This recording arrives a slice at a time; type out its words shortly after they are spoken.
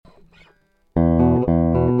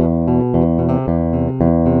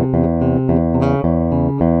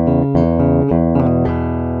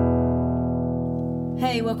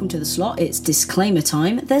to The Slot. It's disclaimer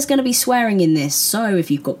time. There's going to be swearing in this, so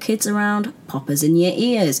if you've got kids around, poppers in your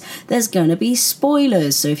ears. There's going to be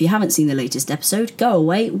spoilers, so if you haven't seen the latest episode, go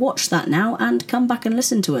away, watch that now, and come back and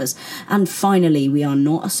listen to us. And finally, we are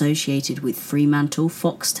not associated with Fremantle,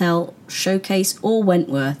 Foxtel, Showcase, or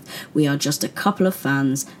Wentworth. We are just a couple of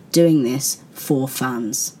fans doing this for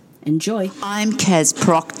fans. Enjoy. I'm Kez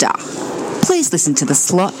Proctor. Please listen to The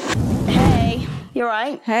Slot. Hey, you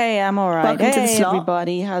alright? Hey, I'm alright. Welcome to The Slot.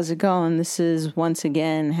 Everybody, how's it going? This is once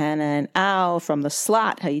again Hannah and Al from The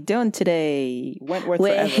Slot. How you doing today? Wentworth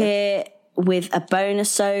We're forever. here with a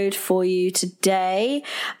bonusode for you today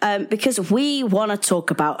because we want to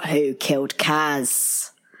talk about who killed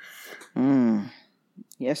Kaz.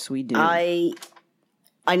 Yes, we do.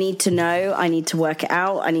 I need to know. I need to work it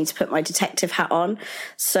out. I need to put my detective hat on.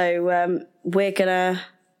 So we're going to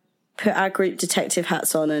put our group detective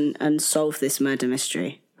hats on and solve this murder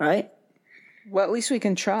mystery, right? Well, at least we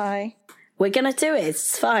can try. We're going to do it.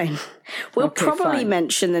 It's fine. We'll probably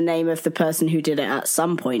mention the name of the person who did it at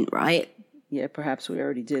some point, right? Yeah, perhaps we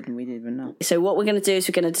already did and we didn't even know. So what we're going to do is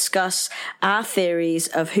we're going to discuss our theories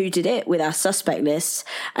of who did it with our suspect lists.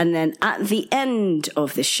 And then at the end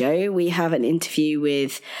of the show, we have an interview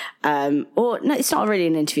with, or no, it's not really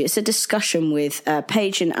an interview. It's a discussion with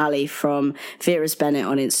Paige and Ali from Vera's Bennett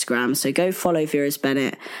on Instagram. So go follow Vera's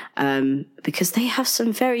Bennett because they have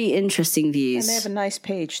some very interesting views. And they have a nice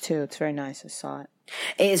page too. It's very nice. I saw it.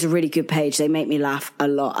 It is a really good page. They make me laugh a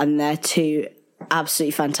lot. And they're two absolutely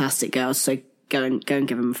fantastic girls, so go and give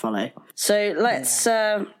them a follow. So let's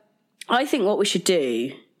I think what we should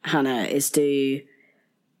do, Hannah, is do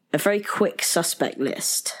a very quick suspect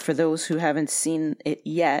list. For those who haven't seen it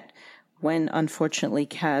yet, when unfortunately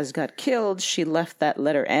Kaz got killed, she left that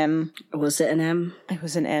letter M. Was it an M? It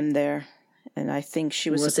was an M there. And I think she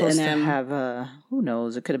was supposed to have a, who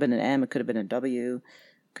knows, it could have been an M, it could have been a W,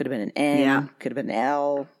 could have been an N, could have been an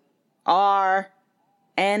L, R,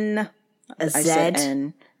 N, a Z. I said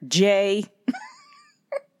N, J.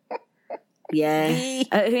 Yeah.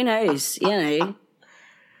 Who knows? You know.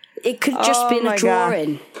 It could just been a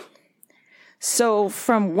drawing. God. So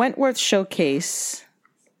from Wentworth Showcase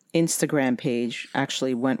Instagram page,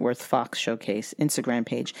 actually Wentworth Fox Showcase Instagram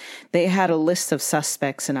page, they had a list of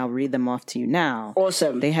suspects and I'll read them off to you now.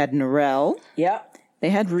 Awesome. They had Narelle. Yep. They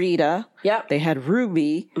had Rita. Yep. They had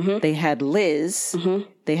Ruby. Mm-hmm. They had Liz. Mm-hmm.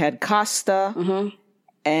 They had Costa. Mm-hmm.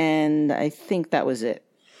 And I think that was it.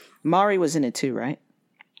 Mari was in it too, right?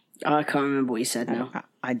 I can't remember what you said now.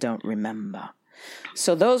 I don't remember.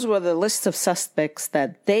 So those were the list of suspects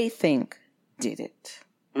that they think did it.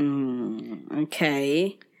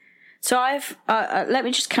 Okay. So I've, let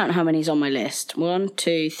me just count how many's on my list. 1,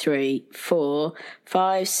 2, 3, 4,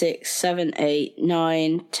 5, 6, 7, 8,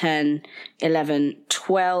 9, 10, 11,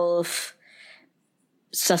 12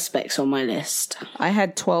 suspects on my list. I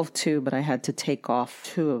had 12 too, but I had to take off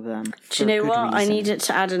 2 of them. Do you know what? Reason. I needed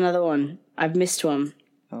to add another one. I've missed one.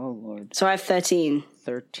 Oh, Lord. So I have 13.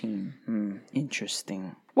 13.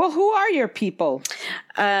 Interesting. Well, who are your people?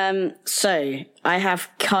 So I have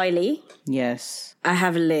Kylie. Yes. I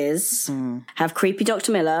have Liz. I have Creepy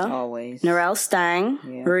Dr. Miller. Always. Narelle Stang.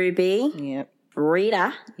 Yep. Ruby. Yep.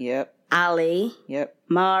 Rita. Yep. Ali. Yep.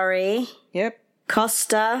 Mari. Yep.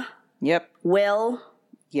 Costa. Yep. Will.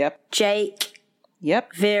 Yep. Jake.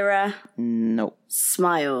 Yep. Vera. Nope.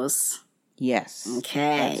 Smiles. Yes.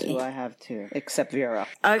 Okay. That's who I have too, except Vera.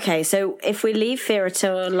 Okay, so if we leave Vera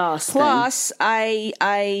till last, plus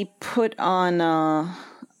I put on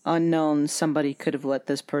unknown. Somebody could have let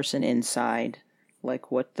this person inside, like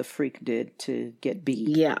what the freak did to get B.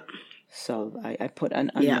 Yeah. So I put an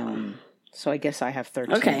unknown. Yeah. So I guess I have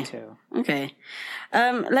 13 too. Okay.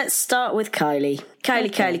 Let's start with Kylie.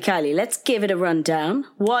 Kylie. Let's give it a rundown.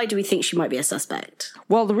 Why do we think she might be a suspect?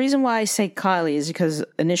 Well, the reason why I say Kylie is because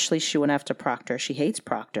initially she went after Proctor. She hates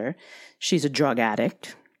Proctor. She's a drug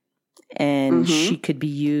addict. And she could be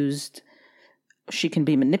used, she can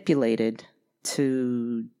be manipulated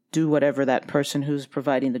to do whatever that person who's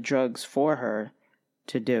providing the drugs for her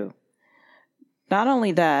to do. Not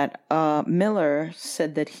only that, Miller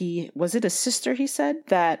said that was it a sister he said,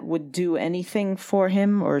 that would do anything for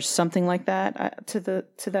him or something like that to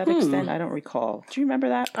that extent? I don't recall. Do you remember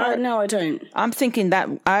that part? No, I don't. I'm thinking that,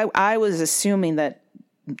 I was assuming that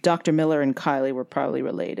Dr. Miller and Kylie were probably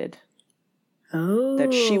related. Oh.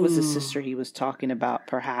 That she was the sister he was talking about,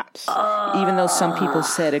 perhaps. Even though some people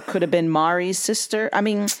said it could have been Mari's sister. I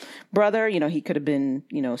mean, brother, he could have been,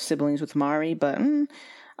 siblings with Mari, but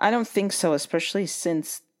I don't think so, especially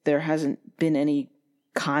since there hasn't been any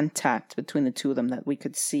contact between the two of them that we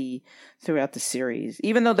could see throughout the series.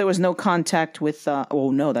 Even though there was no contact with,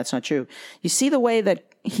 oh no, that's not true. You see the way that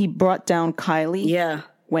he brought down Kylie? Yeah.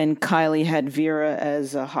 When Kylie had Vera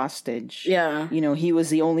as a hostage. Yeah. You know, he was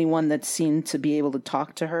the only one that seemed to be able to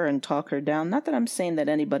talk to her and talk her down. Not that I'm saying that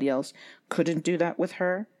anybody else couldn't do that with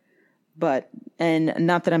her, and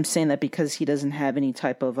not that I'm saying that because he doesn't have any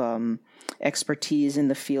type of expertise in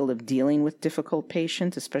the field of dealing with difficult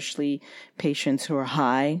patients, especially patients who are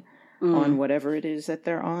high on whatever it is that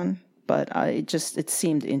they're on. But it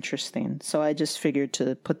seemed interesting. So I just figured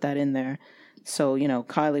to put that in there. So, you know,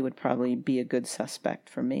 Kylie would probably be a good suspect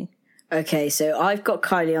for me. Okay, so I've got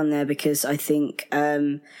Kylie on there because I think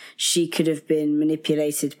she could have been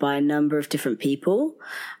manipulated by a number of different people.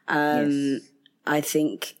 Yes. I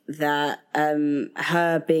think that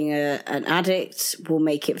her being an addict will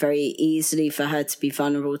make it very easily for her to be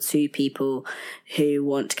vulnerable to people who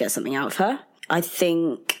want to get something out of her. I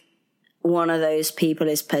think one of those people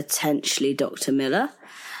is potentially Dr. Miller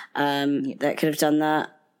that could have done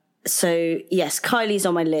that. So yes, Kylie's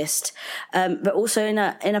on my list, but also in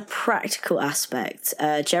a practical aspect,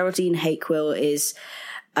 Geraldine Hakewill is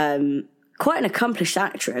quite an accomplished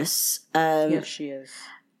actress. Yes, she is.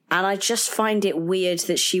 And I just find it weird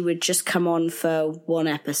that she would just come on for one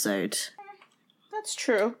episode. That's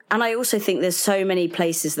true. And I also think there's so many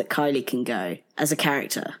places that Kylie can go as a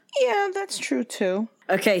character. Yeah, that's true too.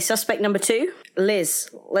 Okay, suspect number 2, Liz.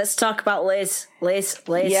 Let's talk about Liz. Liz.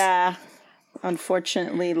 Yeah.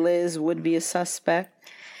 Unfortunately, Liz would be a suspect.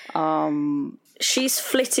 She's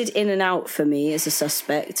flitted in and out for me as a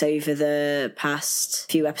suspect over the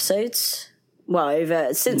past few episodes.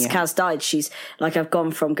 Well, since Kaz died, she's like, I've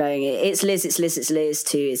gone from going, it's Liz,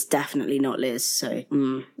 to it's definitely not Liz. So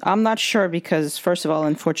I'm not sure because, first of all,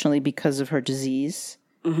 unfortunately, because of her disease,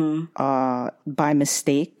 by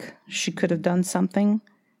mistake, she could have done something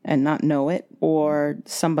and not know it, or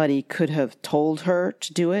somebody could have told her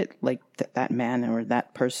to do it, like that man or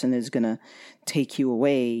that person is going to take you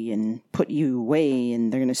away and put you away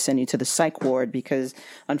and they're going to send you to the psych ward because,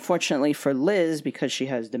 unfortunately for Liz, because she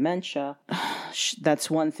has dementia, that's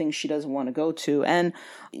one thing she doesn't want to go to. And,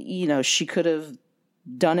 you know, she could have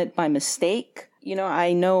done it by mistake. You know,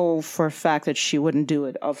 I know for a fact that she wouldn't do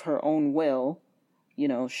it of her own will. You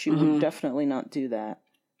know, she would definitely not do that.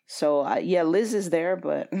 So, Liz is there,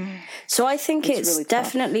 but... So I think it's really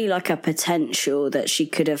definitely like a potential that she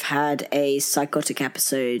could have had a psychotic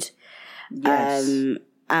episode and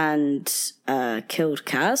killed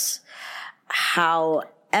Kaz. However...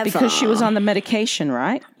 Because she was on the medication,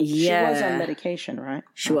 right? Yeah. She was on medication, right?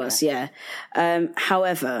 She was, yeah.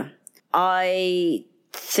 However, I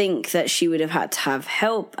think that she would have had to have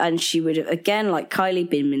help and she would have, again, like Kylie,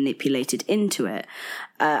 been manipulated into it.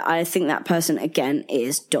 I think that person, again,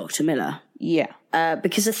 is Dr. Miller. Yeah.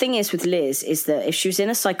 Because the thing is with Liz is that if she was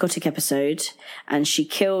in a psychotic episode and she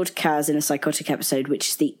killed Kaz in a psychotic episode, which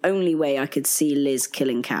is the only way I could see Liz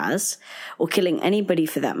killing Kaz, or killing anybody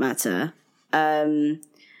for that matter, and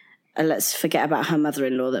let's forget about her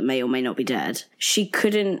mother-in-law that may or may not be dead, she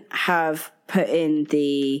couldn't have put in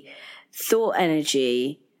the thought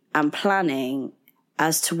energy and planning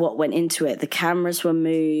as to what went into it. The cameras were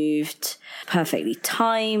moved, perfectly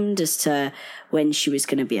timed as to when she was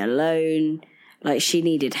going to be alone. Like, she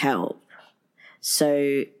needed help.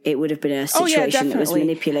 So it would have been a situation that was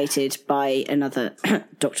manipulated by another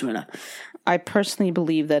Dr. Miller. I personally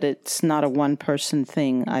believe that it's not a one-person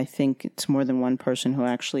thing. I think it's more than one person who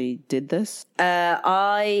actually did this.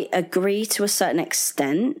 I agree to a certain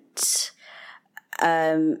extent.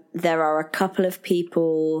 There are a couple of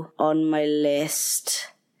people on my list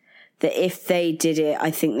that if they did it, I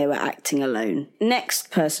think they were acting alone.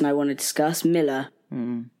 Next person I want to discuss, Miller.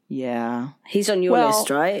 Yeah. He's on your list,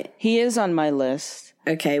 right? He is on my list.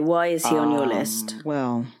 Okay, why is he on your list?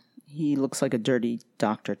 Well, he looks like a dirty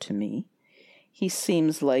doctor to me. He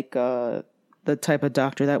seems like the type of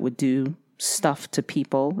doctor that would do stuff to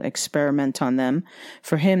people, experiment on them.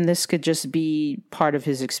 For him, this could just be part of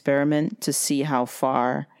his experiment to see how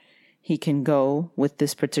far he can go with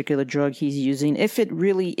this particular drug he's using, if it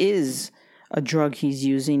really is a drug he's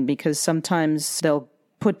using, because sometimes they'll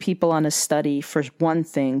put people on a study for one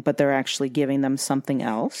thing, but they're actually giving them something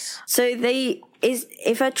else. So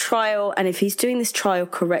if a trial, and if he's doing this trial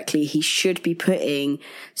correctly, he should be putting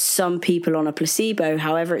some people on a placebo.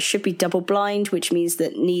 However, it should be double blind, which means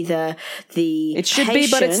that neither the It should be,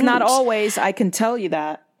 but it's not always. I can tell you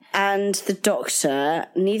that. And the doctor,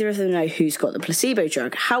 neither of them know who's got the placebo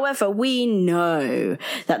drug. However, we know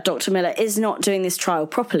that Dr. Miller is not doing this trial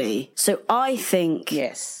properly. So I think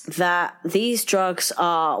that these drugs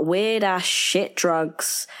are weird-ass shit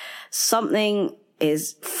drugs. Something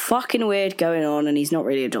is fucking weird going on, and he's not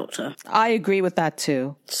really a doctor. I agree with that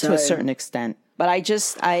too, to a certain extent. But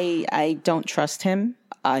I don't trust him.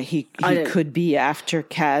 He could be after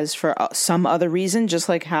Kaz for some other reason, just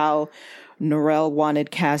like how Norel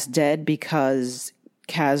wanted Kaz dead because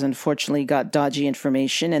Kaz unfortunately got dodgy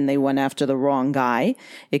information and they went after the wrong guy.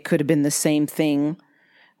 It could have been the same thing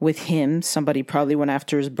with him. Somebody probably went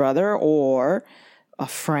after his brother or a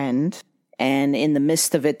friend. And in the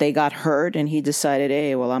midst of it, they got hurt and he decided,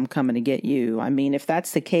 hey, well, I'm coming to get you. I mean, if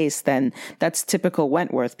that's the case, then that's typical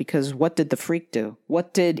Wentworth, because what did the freak do?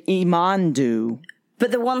 What did Iman do? But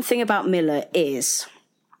the one thing about Miller is,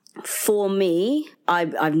 for me,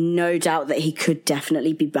 I've no doubt that he could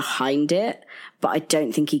definitely be behind it, but I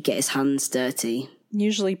don't think he'd get his hands dirty.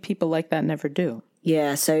 Usually people like that never do.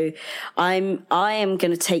 Yeah, so I am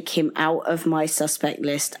going to take him out of my suspect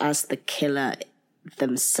list as the killer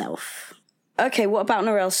themselves. Okay, what about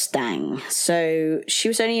Norel Stang? So she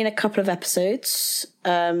was only in a couple of episodes.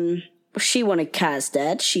 She wanted Kaz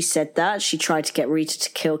dead. She said that. She tried to get Rita to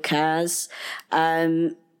kill Kaz.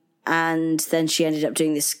 And then she ended up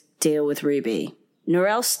doing this deal with Ruby.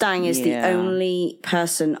 Norel Stang is the only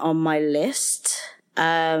person on my list.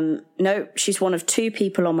 No, she's one of two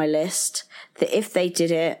people on my list that if they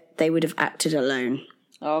did it, they would have acted alone.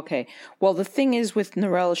 Okay. Well, the thing is with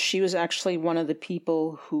Norel, she was actually one of the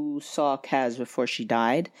people who saw Kaz before she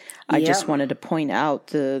died. I just wanted to point out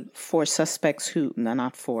the 4 suspects who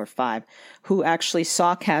actually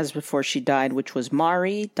saw Kaz before she died, which was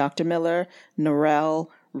Mari, Dr. Miller, Norel,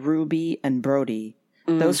 Ruby, and Brody.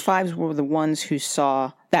 Those 5 were the ones who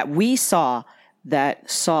saw Kaz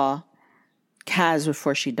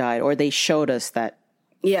before she died, or they showed us that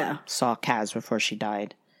saw Kaz before she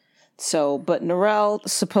died. So, but Norel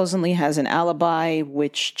supposedly has an alibi,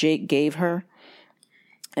 which Jake gave her.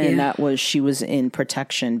 And that was, she was in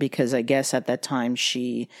protection because I guess at that time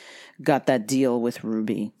she got that deal with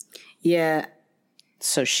Ruby. Yeah.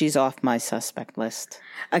 So she's off my suspect list.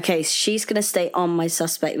 Okay, she's going to stay on my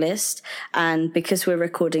suspect list. And because we're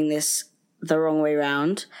recording this the wrong way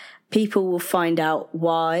round, people will find out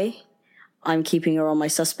why I'm keeping her on my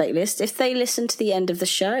suspect list if they listen to the end of the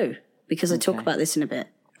show, because I talk about this in a bit.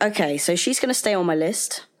 Okay, so she's going to stay on my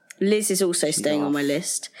list. Liz is also staying on my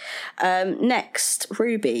list. Next,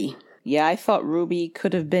 Ruby. Yeah, I thought Ruby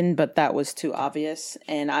could have been, but that was too obvious.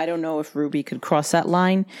 And I don't know if Ruby could cross that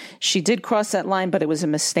line. She did cross that line, but it was a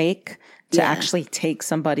mistake to actually take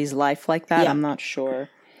somebody's life like that. I'm not sure.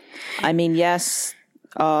 I mean, yes,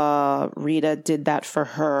 Rita did that for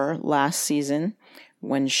her last season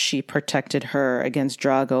when she protected her against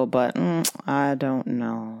Drago, but I don't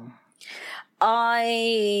know.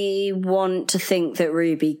 I want to think that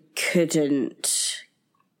Ruby couldn't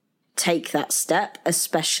take that step,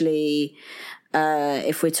 especially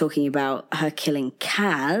if we're talking about her killing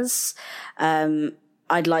Kaz.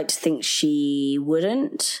 I'd like to think she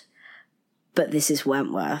wouldn't, but this is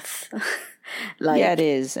Wentworth. Yeah, it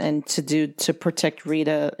is. And to protect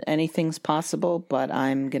Rita, anything's possible, but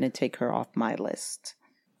I'm going to take her off my list.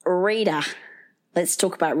 Rita. Let's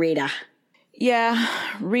talk about Rita. Yeah,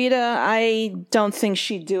 Rita, I don't think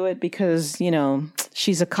she'd do it because,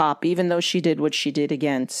 she's a cop. Even though she did what she did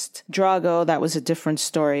against Drago, that was a different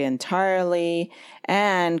story entirely.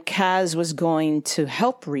 And Kaz was going to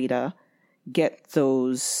help Rita get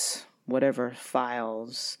those whatever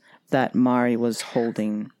files that Mari was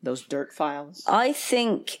holding, those dirt files. I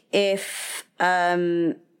think if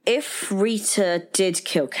Rita did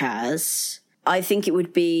kill Kaz, I think it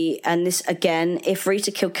would be, and this again, if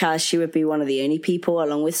Rita killed Kaz, she would be one of the only people,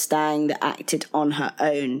 along with Stang, that acted on her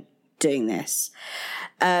own doing this.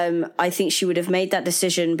 I think she would have made that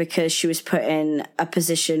decision because she was put in a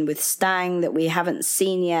position with Stang that we haven't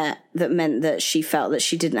seen yet, that meant that she felt that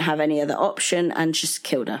she didn't have any other option and just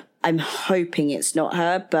killed her. I'm hoping it's not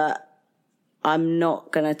her, but I'm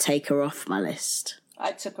not going to take her off my list.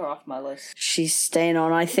 I took her off my list. She's staying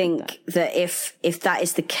on. I think that if that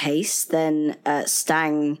is the case, then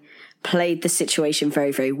Stang played the situation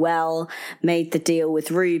very, very well, made the deal with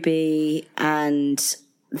Ruby, and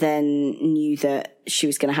then knew that she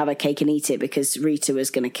was going to have her cake and eat it because Rita was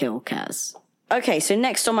going to kill Kaz. Okay, so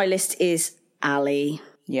next on my list is Ali.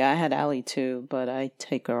 Yeah, I had Ali too, but I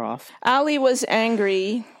take her off. Ali was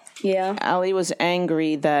angry. Yeah. Ali was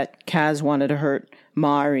angry that Kaz wanted to hurt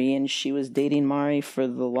Mari, and she was dating Mari for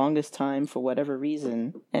the longest time for whatever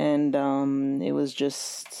reason. And it was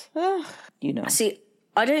just, See,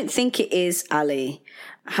 I don't think it is Ali.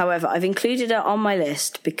 However, I've included her on my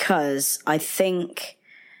list because I think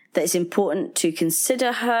that it's important to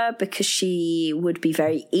consider her because she would be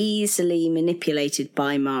very easily manipulated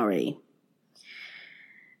by Mari.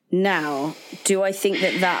 Now, do I think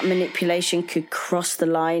that manipulation could cross the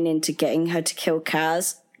line into getting her to kill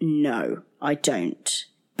Kaz? No, I don't.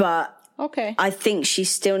 But okay, I think she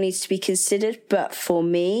still needs to be considered. But for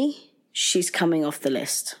me, she's coming off the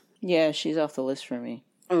list. Yeah, she's off the list for me.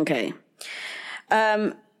 Okay.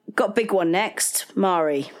 Got a big one next.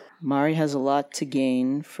 Mari. Mari has a lot to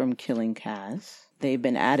gain from killing Kaz. They've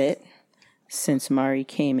been at it since Mari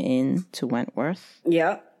came in to Wentworth.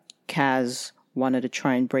 Yeah. Kaz wanted to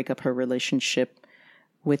try and break up her relationship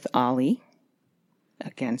with Ollie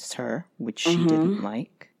against her, which she didn't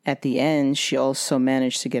like. At the end, she also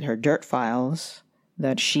managed to get her dirt files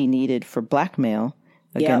that she needed for blackmail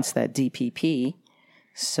against that DPP.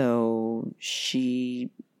 So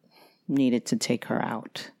she needed to take her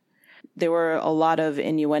out. There were a lot of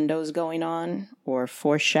innuendos going on or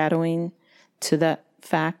foreshadowing to that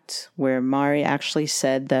fact where Mari actually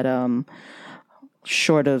said that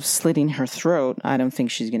short of slitting her throat, I don't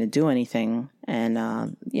think she's going to do anything. And,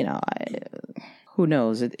 who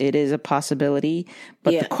knows? It is a possibility.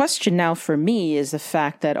 But the question now for me is the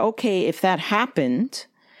fact that, okay, if that happened,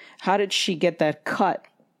 how did she get that cut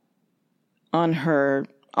on her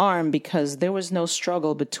arm? Because there was no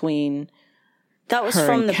struggle between that was her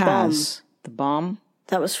from and the Kaz. bomb. The bomb?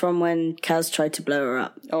 That was from when Kaz tried to blow her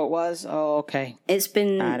up. Oh, it was? Oh, okay. It's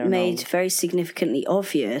been made very significantly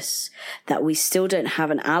obvious that we still don't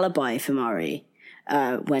have an alibi for Mari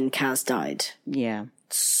when Kaz died. Yeah.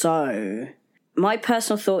 So, my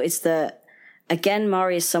personal thought is that, again,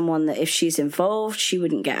 Mari is someone that if she's involved, she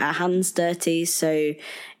wouldn't get her hands dirty. So,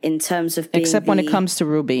 in terms of being except when it comes to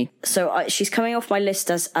Ruby. So, she's coming off my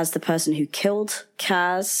list as the person who killed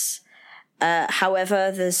Kaz.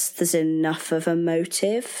 However, there's enough of a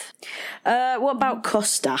motive. What about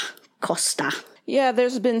Costa? Yeah,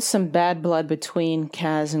 there's been some bad blood between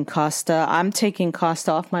Kaz and Costa. I'm taking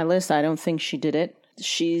Costa off my list. I don't think she did it.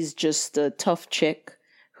 She's just a tough chick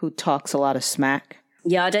who talks a lot of smack.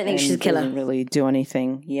 Yeah, I don't think she's a killer. Doesn't really do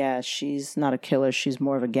anything. Yeah, she's not a killer. She's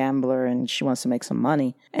more of a gambler, and she wants to make some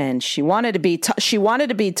money. And she wanted to be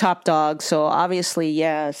top dog. So obviously,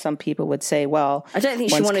 yeah, some people would say, well, I don't think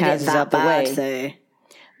she wanted it that bad, though.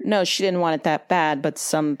 No, she didn't want it that bad. But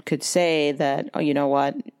some could say that, oh, you know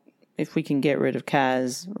what? If we can get rid of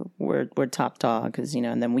Kaz, we're top dog, because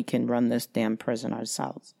and then we can run this damn prison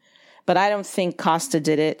ourselves. But I don't think Costa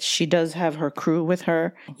did it. She does have her crew with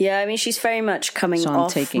her. Yeah, I mean, she's very much coming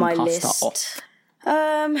off my list.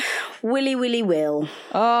 Willy Will.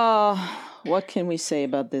 Oh, what can we say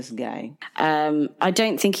about this guy? I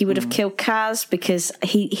don't think he would have killed Kaz because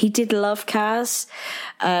he did love Kaz.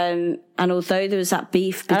 And although there was that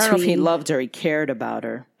beef between... I don't know if he loved her, he cared about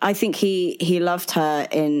her. I think he loved her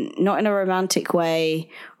not in a romantic way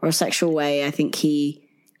or a sexual way. I think he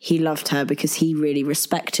loved her because he really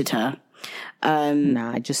respected her.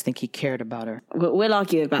 I just think he cared about her. We'll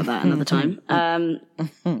argue about that another time.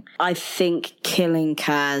 I think killing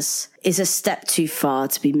Kaz is a step too far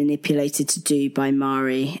to be manipulated to do by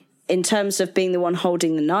Mari. In terms of being the one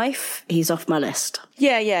holding the knife, he's off my list.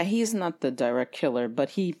 Yeah, he's not the direct killer,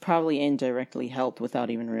 but he probably indirectly helped without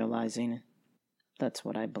even realizing it. That's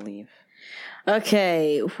what I believe.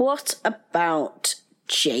 Okay, what about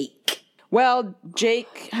Jake? Well,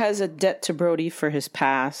 Jake has a debt to Brody for his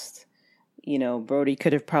past. Brody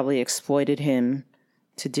could have probably exploited him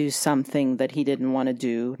to do something that he didn't want to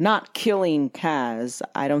do. Not killing Kaz.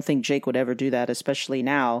 I don't think Jake would ever do that, especially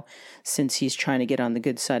now, since he's trying to get on the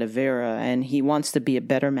good side of Vera, and he wants to be a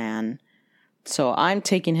better man. So I'm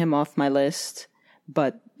taking him off my list,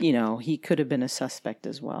 but, he could have been a suspect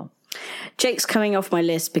as well. Jake's coming off my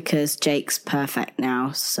list because Jake's perfect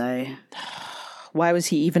now, so... Why was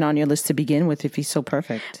he even on your list to begin with if he's so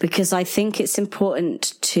perfect? Because I think it's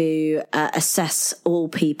important to assess all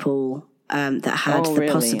people that had the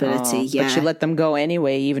possibility. Yeah. But you let them go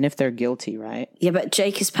anyway, even if they're guilty, right? Yeah, but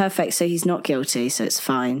Jake is perfect, so he's not guilty, so it's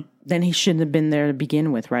fine. Then he shouldn't have been there to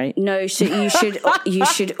begin with, right? No, so you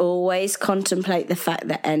should always contemplate the fact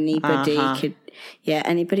that anybody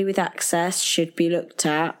anybody with access should be looked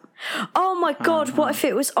at. Oh my God, what if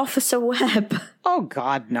it was Officer Webb? Oh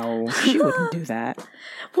God, no. She wouldn't do that.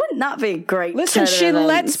 Wouldn't that be a great Listen, she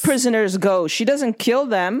lets prisoners go. She doesn't kill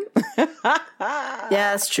them. Yeah,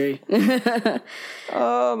 that's true.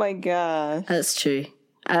 Oh my God. That's true.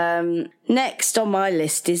 Next on my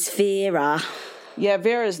list is Vera. Yeah,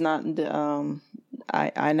 Vera's not...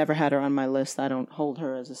 I never had her on my list. I don't hold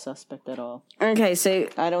her as a suspect at all. Okay, so...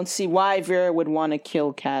 I don't see why Vera would want to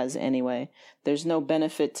kill Kaz anyway. There's no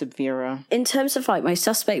benefit to Vera. In terms of my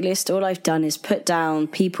suspect list, all I've done is put down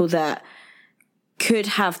people that could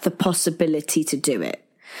have the possibility to do it.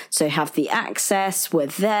 So have the access, we're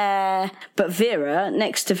there. But Vera,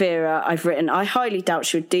 next to Vera, I've written, I highly doubt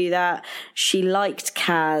she would do that. She liked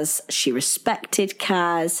Kaz, she respected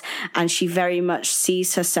Kaz, and she very much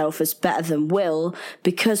sees herself as better than Will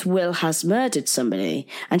because Will has murdered somebody.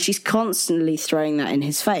 And she's constantly throwing that in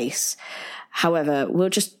his face. However, we'll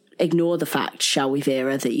just ignore the fact, shall we,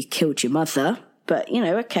 Vera, that you killed your mother. But,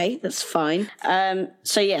 okay, that's fine.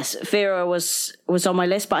 So, yes, Vera was on my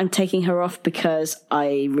list, but I'm taking her off because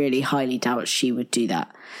I really highly doubt she would do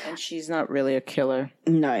that. And she's not really a killer.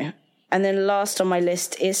 No. And then last on my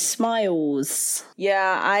list is Smiles.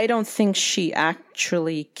 Yeah, I don't think she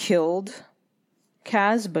actually killed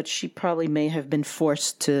Kaz, but she probably may have been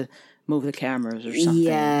forced to move the cameras or something.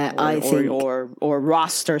 Yeah, I think... Or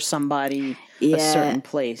roster somebody a certain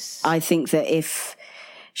place. I think that if...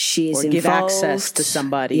 she is or involved, give access to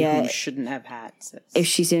somebody who shouldn't have had access. If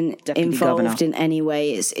she's involved in any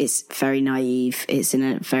way, it's very naive. It's in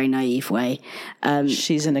a very naive way.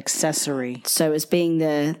 She's an accessory. So as being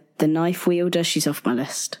the knife wielder, she's off my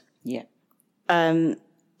list. Yeah.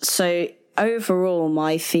 So overall,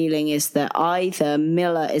 my feeling is that either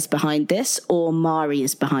Miller is behind this or Mari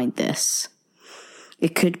is behind this.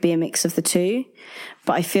 It could be a mix of the two,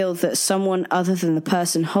 but I feel that someone other than the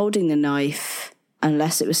person holding the knife,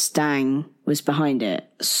 unless it was Stang, was behind it.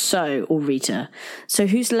 Or Rita. So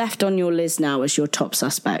who's left on your list now as your top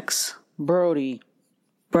suspects? Brody.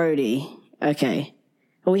 Okay.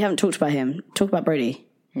 Well, we haven't talked about him. Talk about Brody.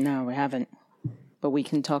 No, we haven't. But we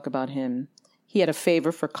can talk about him. He had a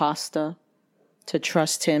favor for Costa to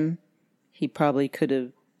trust him. He probably could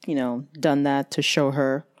have, done that to show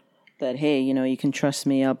her that, hey, you can trust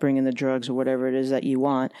me, I'll bring in the drugs or whatever it is that you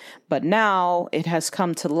want. But now it has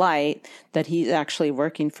come to light that he's actually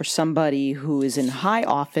working for somebody who is in high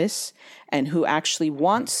office and who actually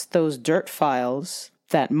wants those dirt files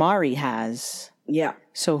that Mari has. Yeah.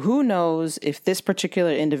 So who knows if this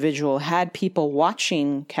particular individual had people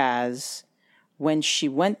watching Kaz when she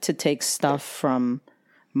went to take stuff from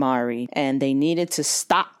Mari and they needed to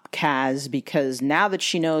stop Kaz because now that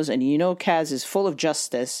she knows, and Kaz is full of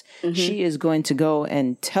justice, she is going to go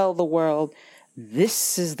and tell the world,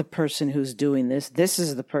 this is the person who's doing this. This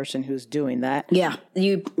is the person who's doing that. Yeah,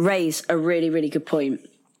 you raise a really, really good point.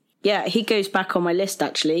 Yeah, he goes back on my list,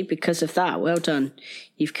 actually, because of that. Well done.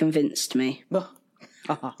 You've convinced me.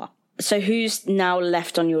 So who's now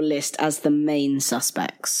left on your list as the main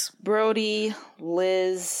suspects? Brody,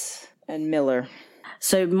 Liz, and Miller.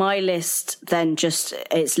 So my list then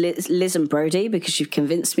it's Liz and Brody because you've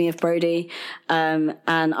convinced me of Brody. And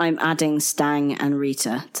I'm adding Stang and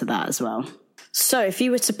Rita to that as well. So if you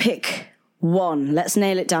were to pick one, let's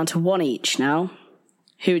nail it down to one each now.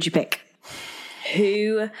 Who would you pick?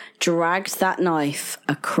 Who dragged that knife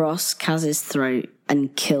across Kaz's throat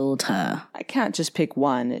and killed her? I can't just pick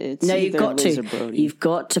one. You've got Liz to. Or Brody. You've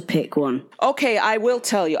got to pick one. Okay, I will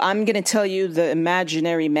tell you. I'm going to tell you the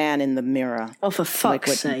imaginary man in the mirror. Oh, for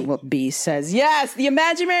fuck's sake. What B says. Yes, the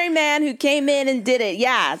imaginary man who came in and did it.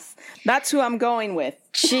 Yes, that's who I'm going with.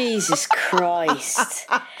 Jesus Christ.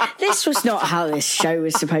 This was not how this show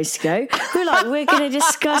was supposed to go. We're going to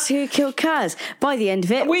discuss who killed Kaz. By the end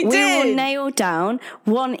of it, we will nail down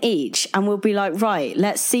one each and we'll be like, right,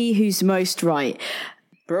 let's see who's most right.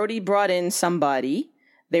 Brody brought in somebody.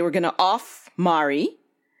 They were going to off Mari.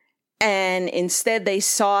 And instead they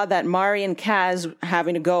saw that Mari and Kaz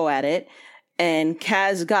having a go at it. And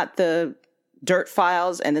Kaz got the dirt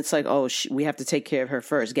files, and it's like, we have to take care of her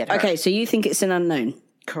first. Get her. Okay, so you think it's an unknown?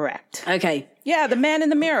 Correct. Okay. Yeah, the man in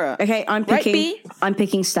the mirror. Okay, I'm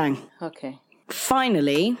picking Stang. Okay.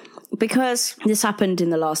 Finally, because this happened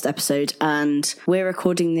in the last episode, and we're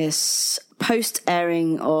recording this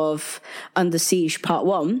post-airing of Under Siege Part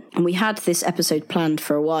 1, and we had this episode planned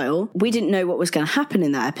for a while. We didn't know what was going to happen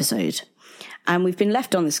in that episode, and we've been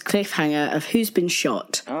left on this cliffhanger of who's been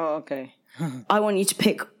shot. Oh, okay. I want you to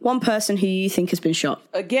pick one person who you think has been shot.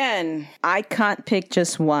 Again, I can't pick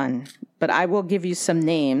just one, but I will give you some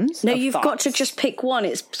names. No, you've got to just pick one.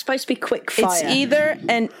 It's supposed to be quick fire. It's either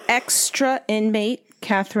an extra inmate,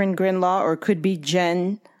 Catherine Grinlaw, or it could be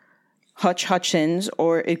Jen Hutchins,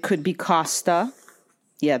 or it could be Costa.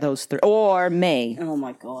 Yeah, those three. Or May. Oh,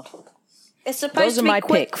 my God. It's supposed to be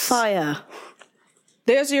quick fire.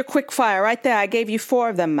 There's your quick fire right there. I gave you 4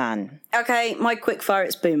 of them, man. Okay, my quick fire,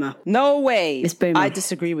 it's Boomer. No way. It's Boomer. I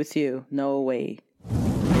disagree with you. No way.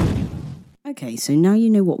 Okay, so now you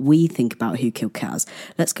know what we think about who killed Kaz.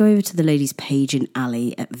 Let's go over to the ladies' Paige and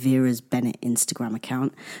Ali at Vera's Bennett Instagram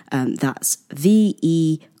account. That's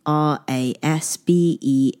VERA's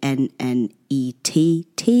RASBENNETT.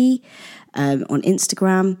 On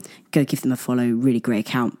Instagram, go give them a follow, really great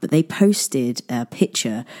account. But they posted a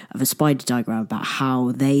picture of a spider diagram about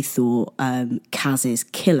how they thought Kaz's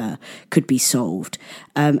killer could be solved.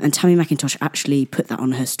 And Tammy McIntosh actually put that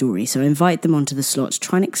on her story. So I invite them onto the slot to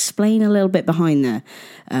try and explain a little bit behind their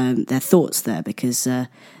thoughts there, because they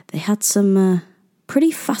had some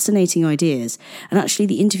pretty fascinating ideas. And actually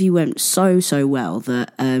the interview went so well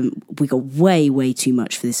that we got way too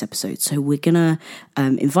much for this episode. So we're gonna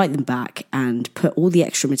invite them back and put all the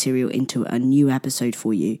extra material into a new episode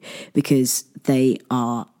for you, because they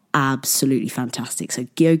are absolutely fantastic. So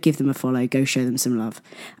go give them a follow, go show them some love,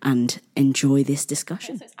 and enjoy this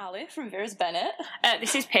discussion. So it's Ali from Vera's Bennett.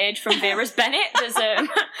 This is Paige from Vera's Bennett.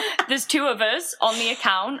 There's two of us on the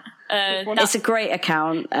account. It's a great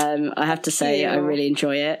account. I have to say, I really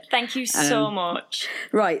enjoy it. Thank you so much.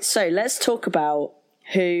 Right, so let's talk about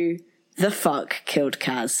who the fuck killed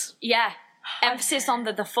Kaz. Yeah. Emphasis on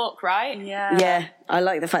the fuck, right? Yeah, I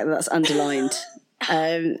like the fact that that's underlined.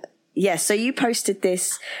 Yeah, so you posted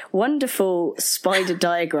this wonderful spider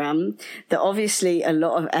diagram that obviously a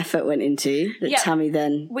lot of effort went into, that Tammy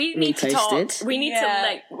then we need reposted. To talk. We need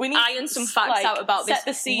to iron some facts out about set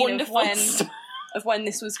this the scene wonderful of when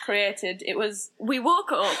this was created. It was... We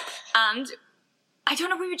woke up and I don't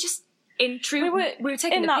know, we were just in true... We were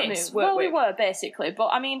taking in the that piss. mood. Well, we were, basically. But,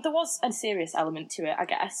 I mean, there was a serious element to it, I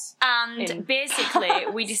guess. And basically,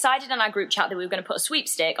 we decided in our group chat that we were going to put a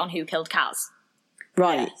sweepstake on who killed Kaz.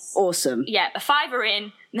 Right, awesome. Yeah, a $5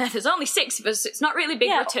 in. Now, there's only 6 of us, so it's not really big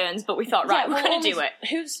returns, but we thought, we're going to do it.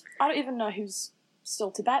 I don't even know who's still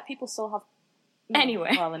to bet. People still have...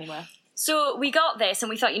 Anyway. So we got this and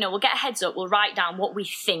we thought, we'll get a heads up, we'll write down what we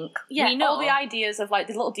think. Yeah, we know. all the ideas of, the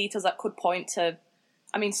little details that could point to...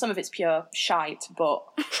 I mean, some of it's pure shite, but,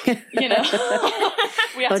 we have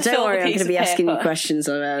to don't worry, I'm going to be asking you questions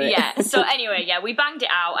about it. Yeah, so anyway, we banged it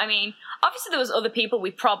out. I mean, obviously there was other people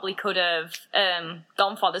we probably could have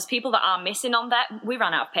gone for. There's people that are missing on that. We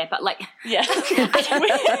ran out of paper. Please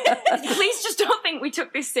just don't think we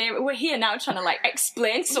took this serious. We're here now trying to,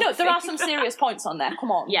 explain something. No, there are some serious points on there.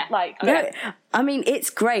 Come on. Yeah. No, I mean, it's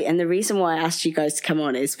great. And the reason why I asked you guys to come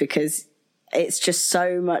on is because it's just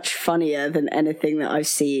so much funnier than anything that I've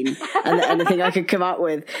seen and anything I could come up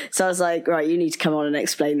with. So I was like, right, you need to come on and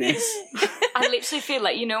explain this. I literally feel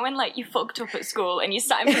like, when you fucked up at school and you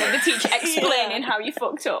sat in front of the teacher explaining how you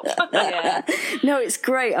fucked up. No, it's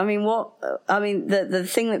great. I mean, the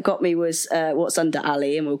thing that got me was what's under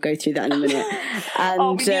Ali, and we'll go through that in a minute.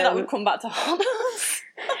 And, we knew that would come back to haunt us.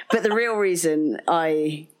 But the real reason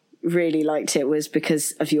I really liked it was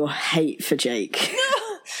because of your hate for Jake.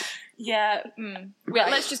 Yeah.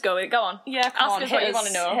 Let's just go with it. Go on. Yeah, Ask us what you want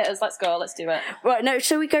to know. Hit us. Let's go. Let's do it. Right, no,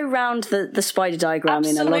 shall we go round the spider diagram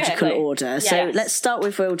in a logical order? Yes. So let's start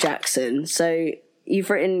with Will Jackson. So you've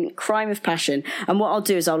written Crime of Passion. And what I'll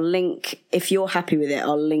do is I'll link, if you're happy with it,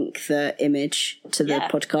 I'll link the image to the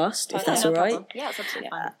podcast, if that's all right. Yeah, it's absolutely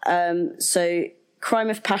fine. So Crime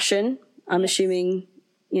of Passion, I'm assuming,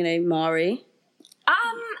 Mari.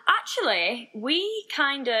 Actually, we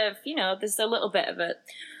kind of, there's a little bit of it.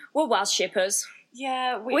 We're Welsh shippers.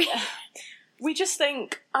 Yeah, we just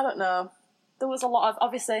think, I don't know, there was a lot of,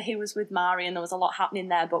 obviously he was with Mari and there was a lot happening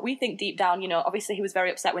there, but we think deep down, obviously he was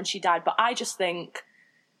very upset when she died, but I just think,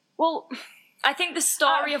 I think the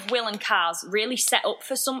story of Will and Kaz really set up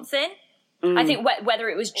for something. I think whether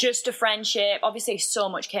it was just a friendship, obviously so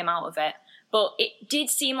much came out of it, but it did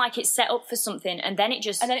seem like it set up for something, and then it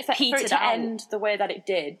just petered for it to out. end the way that it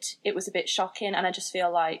did, it was a bit shocking, and I just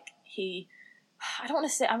feel like I don't want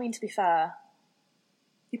to say, to be fair,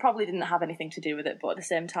 he probably didn't have anything to do with it, but at the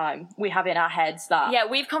same time, we have in our heads that... Yeah,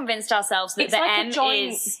 we've convinced ourselves that the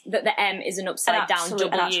M is an upside down W.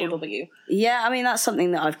 An actual W. Yeah, I mean, that's something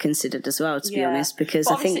that I've considered as well, to be honest, because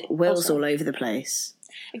I think Will's all over the place.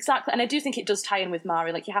 Exactly, and I do think it does tie in with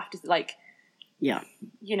Mari. You have to, yeah.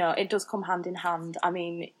 It does come hand in hand. I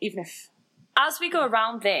mean, even if... As we go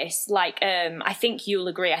around this, I think you'll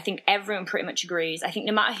agree. I think everyone pretty much agrees. I think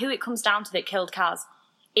no matter who it comes down to that killed Kaz,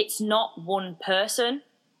 it's not one person.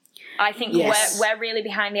 I think we're really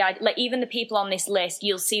behind the idea. Even the people on this list,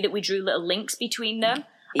 you'll see that we drew little links between them.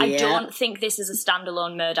 Yeah. I don't think this is a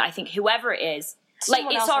standalone murder. I think whoever it is, it's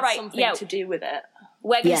all right. Something to do with it.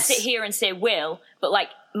 We're going to sit here and say Will, but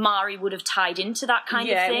Mari would have tied into that kind of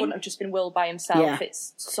thing. Yeah, it wouldn't have just been Will by himself. Yeah.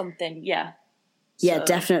 It's something. Yeah. Yeah,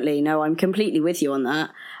 definitely. No, I'm completely with you on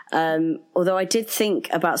that. Although I did think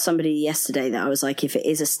about somebody yesterday that I was like, if it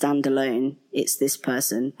is a standalone, it's this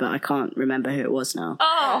person, but I can't remember who it was now.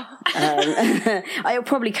 Oh! It'll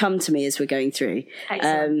probably come to me as we're going through.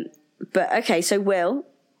 Excellent. But okay, so Will,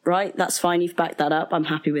 right? That's fine. You've backed that up. I'm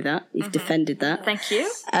happy with that. You've defended that. Thank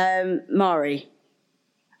you. Mari.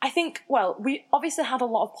 I think, well, we obviously had a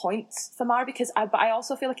lot of points for Mari but I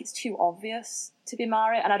also feel like it's too obvious to be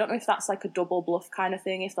Mari, and I don't know if that's like a double bluff kind of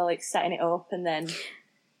thing, if they're like setting it up and then,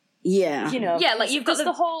 yeah, you know, yeah, like you've got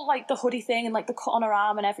the whole like the hoodie thing and like the cut on her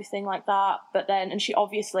arm and everything like that. But then, and she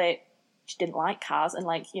didn't like Kaz and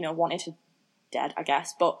like, you know, wanted her dead, I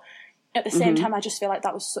guess. But at the same time, I just feel like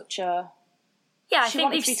that was such a I she think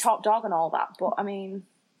wanted to be top dog and all that. But I mean,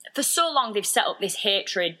 for so long they've set up this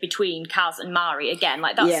hatred between Kaz and Mari again.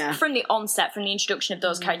 Like that's from the onset, from the introduction of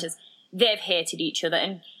those characters, they've hated each other.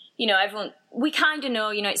 And, you know, everyone, we kind of know,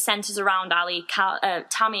 you know, it centres around Ali.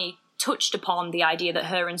 Tammy touched upon the idea that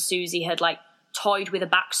her and Susie had, like, toyed with a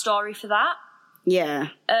backstory for that. Yeah.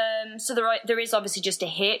 So there is obviously just a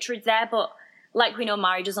hatred there, but like we know,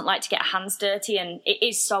 Mari doesn't like to get her hands dirty, and it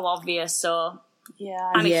is so obvious, so...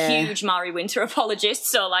 Yeah, I'm a huge Mari Winter apologist,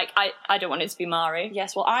 so like I don't want it to be Mari.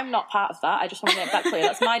 Yes, well, I'm not part of that. I just want to make that clear.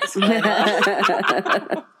 That's my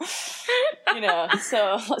disclaimer. You know,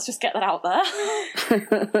 so let's just get that out there.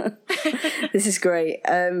 This is great.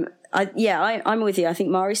 I'm with you. I think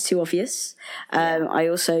Mari's too obvious. I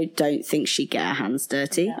also don't think she'd get her hands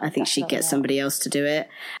dirty. Yeah, I think she'd get somebody else to do it.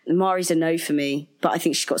 Mari's a no for me, but I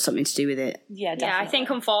think she's got something to do with it. Yeah, definitely. Yeah, I think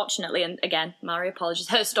unfortunately, and again, Mari apologies,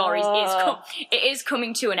 her story is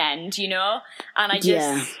coming to an end, you know? And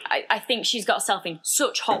I think she's got herself in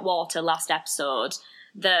such hot water last episode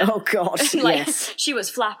that... Oh, God, yes. She was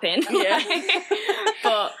flapping. Yeah.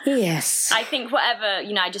 But yes. I think whatever,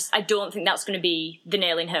 you know, I don't think that's going to be the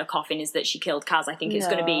nail in her coffin is that she killed Kaz. I think it's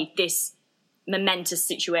going to be this momentous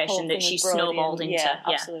situation that she snowballed into. Yeah,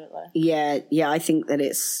 absolutely. Yeah, I think that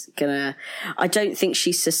it's gonna... I don't think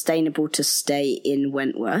she's sustainable to stay in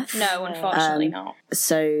Wentworth. No, unfortunately not.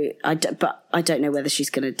 So, I don't know whether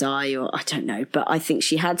she's gonna die or... I don't know, but I think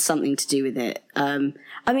she had something to do with it.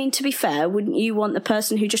 I mean, to be fair, wouldn't you want the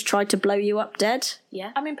person who just tried to blow you up dead?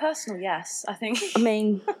 Yeah. I mean, personally, yes, I think... I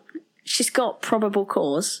mean... She's got probable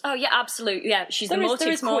cause. Oh, yeah, absolutely. Yeah, she's the motive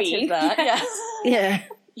there is queen. Motive there, yes. Yeah.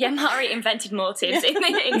 Yeah, Mari invented motives in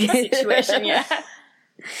this situation, yeah.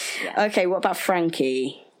 Okay, what about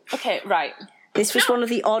Frankie? Okay, right. This was one of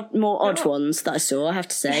the more odd ones that I saw, I have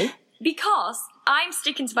to say. Because I'm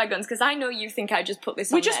sticking to my guns, because I know you think I just put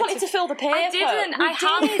this on We just wanted to fill the paper. I didn't. I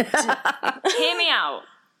had... Hear me out.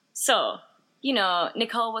 So, you know,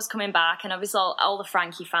 Nicole was coming back, and obviously all the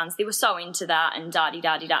Frankie fans, they were so into that, and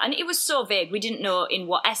da-di-da-di-da. And it was so vague, we didn't know in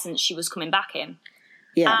what essence she was coming back in.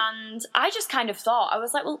 Yeah. And I just kind of thought, I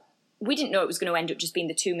was like, well, we didn't know it was going to end up just being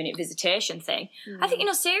the 2-minute visitation thing. I think, you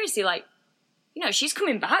know, seriously, like, you know, she's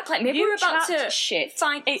coming back. Like, maybe we're about to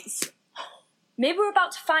find... Maybe we're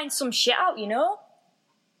about to find some shit out, you know?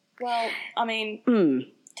 Well, I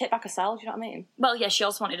mean, take back a cell, do you know what I mean? Well, yeah, she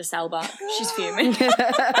also wanted a cell back. She's fuming.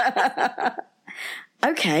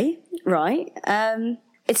 Okay, right.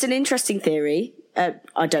 It's an interesting theory.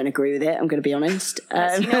 I don't agree with it, I'm going to be honest.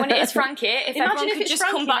 You know, when it is Frankie, if everyone could just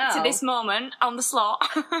Frankie come back now. to this moment on the slot.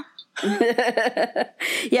 Yeah,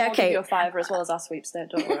 I'll okay. give you a fiver as well as our sweepstake,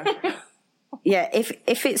 don't worry. Yeah,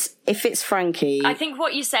 if it's Frankie... I think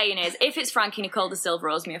what you're saying is, if it's Frankie, Nicole De Silva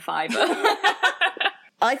owes me a fiver.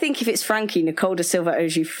 I think if it's Frankie, Nicole De Silva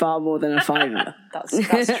owes you far more than a fiver. That's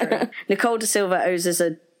true. Nicole De Silva owes us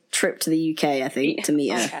a trip to the UK, I think, to meet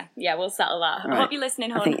her. Okay. Yeah, we'll settle that. Right. I hope you're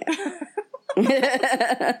listening, hon.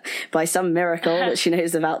 By some miracle that she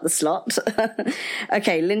knows about the slot.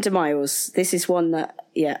 Okay, Linda Miles. This is one that,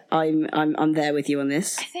 yeah, I'm there with you on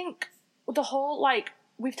this. I think the whole, like,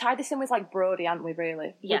 we've tied this in with, like, Brody, haven't we,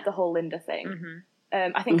 really? Yeah. With the whole Linda thing.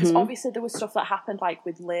 I think because obviously there was stuff that happened, like,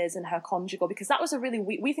 with Liz and her conjugal, because that was a really...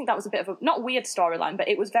 we think that was a bit of a... Not weird storyline, but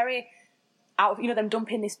it was very... out of, you know, them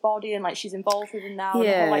dumping this body and, like, she's involved with him now, and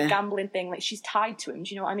the whole, like, gambling thing, like, she's tied to him,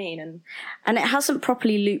 do you know what I mean? And it hasn't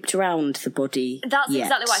properly looped around the body That's yet.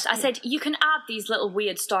 exactly why I said you can add these little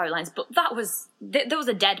weird storylines, but that was... there was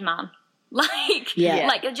a dead man. Like,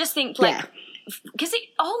 like, I just think, like... Because it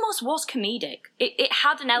almost was comedic. It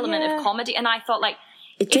had an element of comedy, and I thought, like,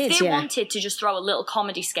 if they wanted to just throw a little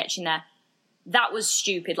comedy sketch in there, that was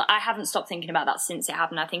stupid. Like, I haven't stopped thinking about that since it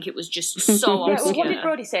happened. I think it was just so obscure. What did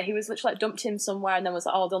Brody say? He was literally, like, dumped him somewhere and then was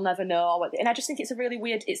like, oh, they'll never know. And I just think it's a really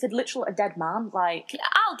weird... It's literally a dead man, like...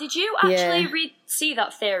 Al, did you actually see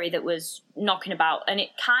that theory that was knocking about? And it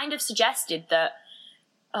kind of suggested that...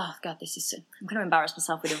 Oh, God, I'm going to embarrass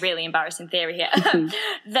myself with a really embarrassing theory here.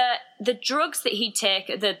 The drugs that he'd take,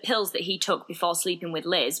 the pills that he took before sleeping with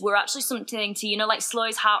Liz, were actually something to, you know, like, slow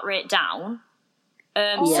his heart rate down.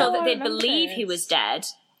 So that they'd believe he was dead,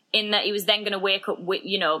 in that he was then going to wake up with,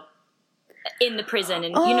 you know, in the prison,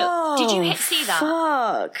 and did you see that?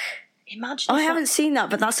 Fuck. Imagine. I haven't seen that,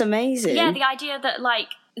 but that's amazing. Yeah, the idea that like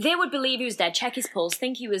they would believe he was dead, check his pulse,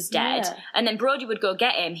 think he was dead, and then Brody would go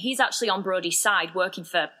get him. He's actually on Brody's side, working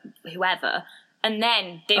for whoever. And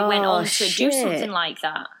then they went on to do something like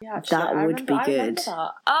that. Yeah, actually, that would be good.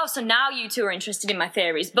 Oh, so now you two are interested in my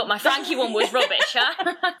theories, but my Frankie one was rubbish,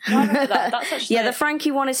 huh? I remember that. That's actually... the Frankie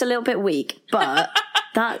one is a little bit weak, but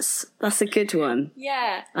that's a good one.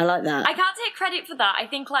 Yeah. I like that. I can't take credit for that. I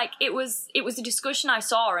think like it was a discussion I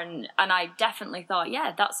saw and I definitely thought,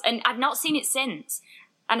 and I've not seen it since.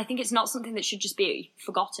 And I think it's not something that should just be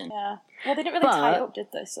forgotten. Yeah. Well, they didn't really tie it up, did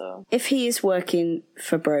they? So if he is working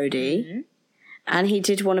for Brody... and he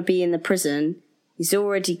did want to be in the prison, he's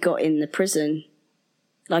already got in the prison.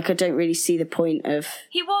 Like, I don't really see the point of...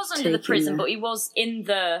 He was under the prison, but he was in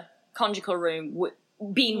the conjugal room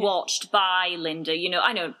being watched by Linda. You know,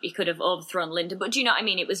 I know he could have overthrown Linda, but do you know what I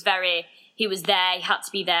mean? It was he was there, he had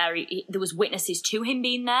to be there, there was witnesses to him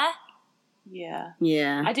being there. Yeah.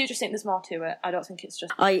 Yeah. I do just think there's more to it. I don't think it's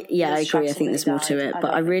just... I agree. I think there's more to it,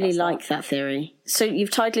 but I really like that theory. So you've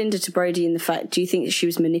tied Linda to Brody in the fact, do you think that she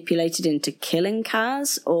was manipulated into killing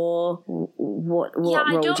Kaz, or what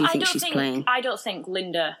role do you think she's playing? I don't think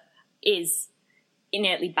Linda is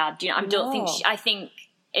innately bad. Do you know, I don't think... I think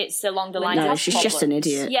it's along the lines of... No, she's just an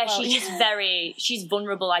idiot. Yeah, she's just she's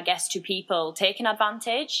vulnerable, I guess, to people taking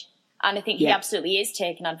advantage. And I think he absolutely is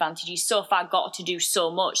taking advantage. He's so far got to do so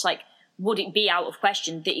much, like... Would it be out of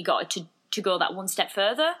question that he got to go that one step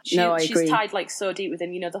further? I agree. She's tied like so deep with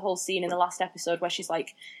him. You know, the whole scene in the last episode where she's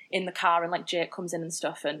like in the car and like Jake comes in and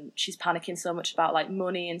stuff, and she's panicking so much about like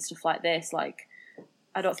money and stuff like this. Like,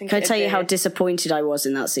 I don't think. Can I tell you how disappointed I was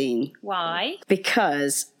in that scene? Why?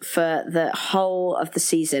 Because for the whole of the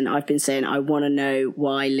season, I've been saying I want to know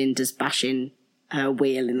why Linda's bashing her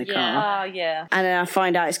wheel in the car. Yeah. And then I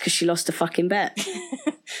find out it's because she lost a fucking bet.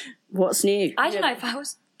 What's new? I don't know if I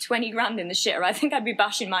was 20 grand in the shitter, I think I'd be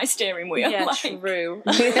bashing my steering wheel. Yeah, true.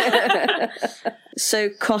 So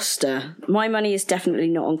Costa, my money is definitely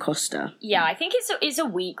not on Costa. Yeah, I think it's a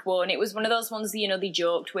weak one. It was one of those ones that, they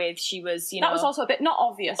joked with. She was, that was also a bit not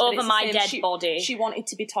obvious. Over my dead body. She wanted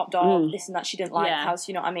to be top dog, this and that. She didn't like Kaz,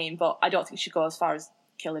 you know what I mean? But I don't think she'd go as far as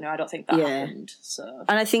killing her. I don't think that happened. So.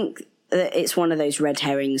 And I think that it's one of those red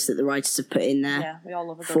herrings that the writers have put in there. Yeah, we all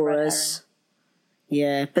love a good for red us. Herring.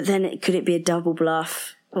 Yeah, but then could it be a double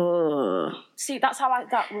bluff? Oh. See, that's how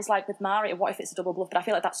that was like with Mari. What if it's a double bluff? But I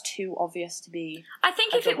feel like that's too obvious to be. I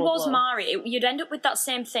think if it was Mari, you'd end up with that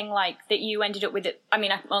same thing like that you ended up with it. I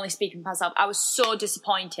mean, I'm only speaking for myself. I was so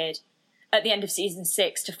disappointed at the end of season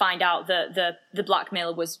 6 to find out that the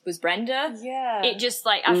blackmailer was Brenda. Yeah. It just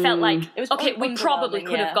like, I felt like, it was we probably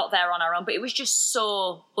could have got there on our own, but it was just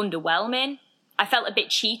so underwhelming. I felt a bit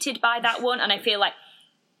cheated by that one, and I feel like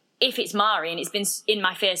if it's Mari and it's been in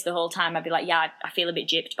my face the whole time, I'd be like, I feel a bit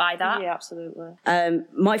gypped by that. Yeah, absolutely.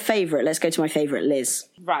 My favourite, let's go to my favourite, Liz.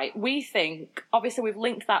 Right, we think, obviously we've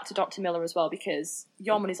linked that to Dr. Miller as well, because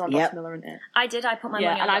your money's on Dr. Miller, isn't it? I did, I put my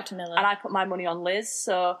money on Dr. Miller. And I put my money on Liz,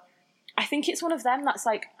 so I think it's one of them that's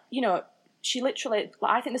like, she literally,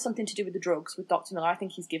 I think there's something to do with the drugs with Dr. Miller. I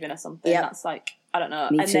think he's giving her something that's like, I don't know.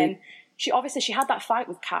 Me too. Then she had that fight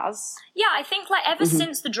with Kaz. Yeah, I think like ever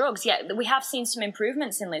since the drugs, we have seen some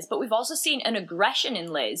improvements in Liz, but we've also seen an aggression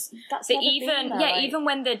in Liz. That's that never even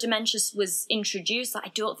when the dementia was introduced,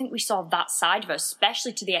 I don't think we saw that side of her,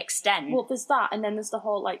 especially to the extent. Well, there's that, and then there's the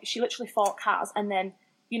whole she literally fought Kaz, and then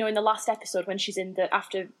in the last episode when she's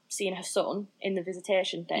after seeing her son in the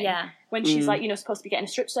visitation thing, when she's supposed to be getting a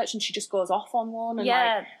strip search, and she just goes off on one,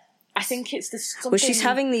 and I think it's something... Well, she's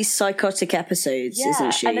having these psychotic episodes,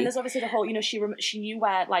 isn't she? And then there's obviously the whole, she knew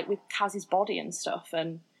where, with Kaz's body and stuff,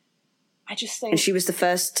 and I just think... And she was the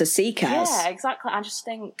first to see Kaz. Yeah, exactly. I just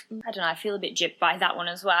think... I don't know, I feel a bit gypped by that one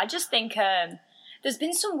as well. I just think there's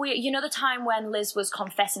been some weird... the time when Liz was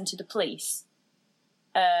confessing to the police?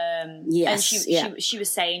 Yes, and she was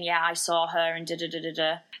saying, I saw her and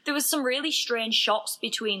da-da-da-da-da. There was some really strange shots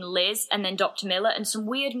between Liz and then Dr. Miller and some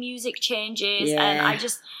weird music changes, and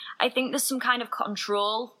I think there's some kind of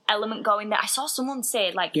control element going there. I saw someone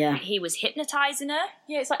say, he was hypnotising her.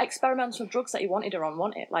 Yeah, it's like experimental drugs that he wanted her on,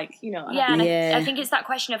 wasn't it? I think it's that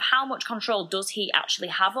question of how much control does he actually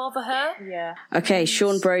have over her? Yeah. Okay,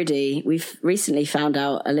 Sean Brody. We've recently found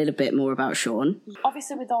out a little bit more about Sean.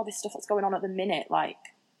 Obviously, with all this stuff that's going on at the minute, I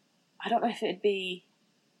don't know if it'd be...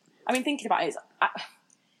 I mean, thinking about it,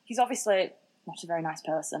 he's obviously... not a very nice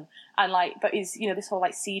person, and but he's this whole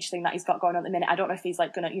siege thing that he's got going on at the minute. I don't know if he's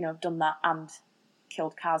gonna have done that and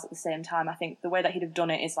killed Kaz at the same time. I think the way that he'd have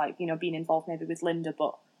done it is being involved maybe with Linda,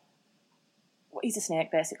 but he's a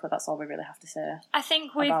snake, basically. That's all we really have to say. I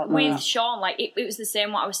think with Sean, like, it was the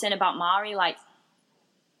same what I was saying about Mari. Like,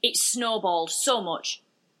 it snowballed so much,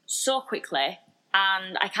 so quickly.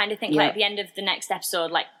 And I kind of think, like, at the end of the next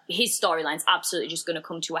episode, like, his storyline's absolutely just going to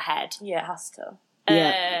come to a head. Yeah, it has to.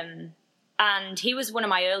 And he was one of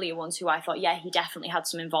my earlier ones who I thought, yeah, he definitely had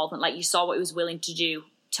some involvement. Like, you saw what he was willing to do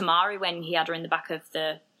to Mari when he had her in the back of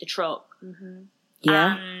the truck. Mm-hmm.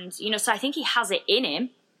 Yeah. And, you know, so I think he has it in him.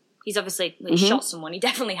 He's obviously shot someone. He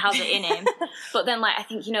definitely has it in him. But then, like, I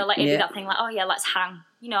think, you know, like, it'd be that thing like, oh, yeah, let's hang.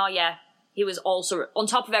 You know, yeah, he was also, on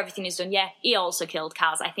top of everything he's done, yeah, he also killed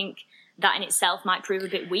Kaz. I think that in itself might prove a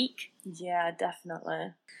bit weak. Yeah,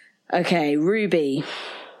 definitely. Okay, Ruby.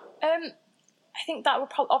 I think that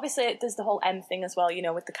would probably... Obviously, there's the whole M thing as well, you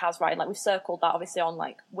know, with the Kaz writing. Like, we've circled that, obviously, on,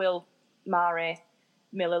 like, Will, Mari,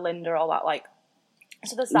 Miller, Linda, all that, like...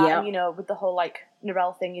 So there's that, and, you know, with the whole, like,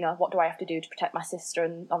 Narelle thing, you know, what do I have to do to protect my sister?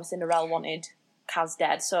 And obviously Narelle wanted Kaz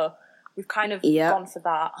dead, so we've kind of gone for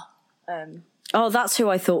that. Oh, that's who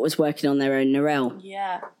I thought was working on their own, Narelle.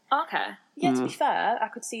 Yeah. Okay. Yeah, to be fair, I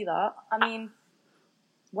could see that. I mean,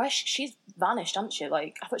 she's vanished, hasn't she?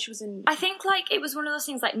 Like, I thought she was in... I think, like, it was one of those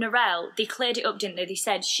things, like, Narelle, they cleared it up, didn't they? They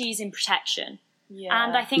said she's in protection. Yeah.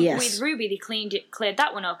 And I think with Ruby, they cleared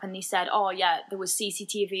that one up, and they said, oh, yeah, there was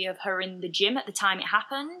CCTV of her in the gym at the time it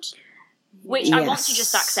happened, which I want to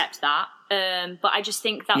just accept that, but I just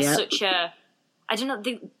think that's such a... I don't know,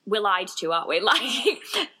 we're lied to, aren't we? Like,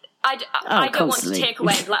 I don't want to take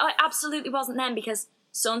away, like, it absolutely wasn't them because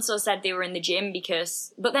so-and-so said they were in the gym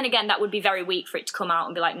because... But then again, that would be very weak for it to come out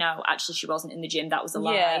and be like, no, actually she wasn't in the gym, that was a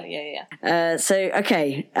lie. Yeah.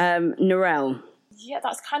 Narelle. Yeah,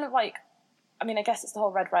 that's kind of like... I mean, I guess it's the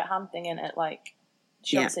whole red right hand thing, isn't it? Like,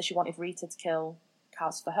 she obviously she wanted Rita to kill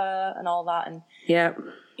Kaz for her and all that, and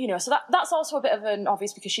you know, so that's also a bit of an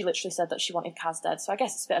obvious because she literally said that she wanted Kaz dead. So I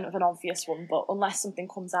guess it's a bit of an obvious one, but unless something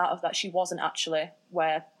comes out of that, she wasn't actually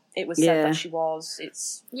where it was said that she was.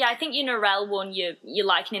 It's I think your Narelle one, you're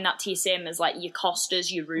likening that to your same as like your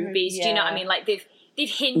Costas, your Rubies. Do you know what I mean? Like they've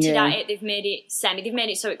hinted at it, they've made it they've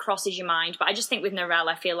made it so it crosses your mind. But I just think with Narelle,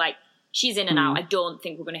 I feel like she's in and out. I don't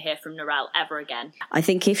think we're going to hear from Narelle ever again. I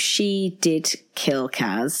think if she did kill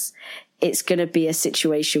Kaz, it's going to be a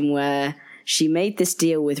situation where she made this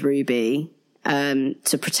deal with Ruby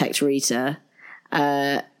to protect Rita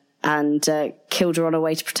and killed her on her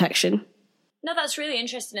way to protection. No, that's really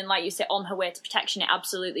interesting. And like you said, on her way to protection, it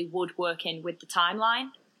absolutely would work in with the timeline.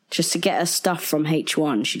 Just to get her stuff from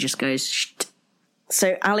H1, she just goes... Shh.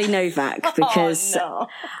 So, Ali Novak, because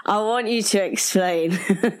I want you to explain...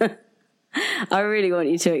 I really want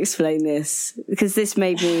you to explain this because this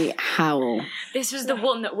made me howl. This was the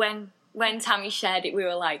one that when Tammy shared it, we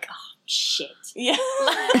were like, oh, shit. Yeah.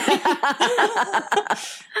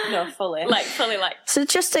 No, fully. Like. So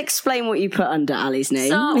just explain what you put under Ali's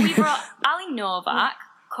name. So we brought Ali Novak,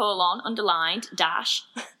 underlined, dash,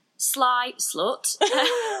 sly slut.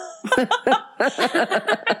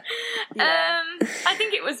 I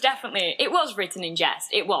think it was written in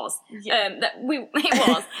jest. It was. Yeah. It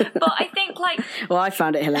was. But I think well, I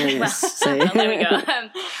found it hilarious. So there we go.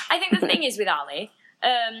 I think the thing is with Ali,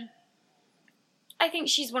 I think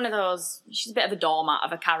she's one of those. She's a bit of a doormat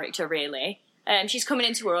of a character, really. She's coming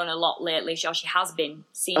into her own a lot lately. She has been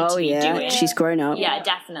seen to be doing. She's grown up. Yeah,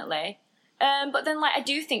 definitely. But then, I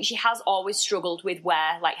do think she has always struggled with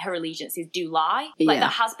where, her allegiances do lie.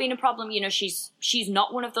 That has been a problem. You know, she's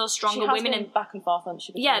not one of those stronger women. And back and forth, hasn't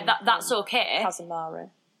she? That's okay. Kaz and Mari.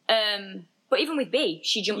 But even with B,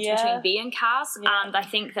 she jumped between B and Kaz. Yeah. And I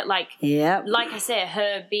think that, like I say,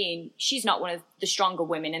 her being, she's not one of the stronger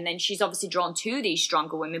women. And then she's obviously drawn to these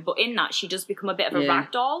stronger women. But in that, she does become a bit of a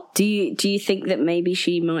ragdoll. Do you think that maybe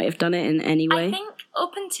she might have done it in any way? I think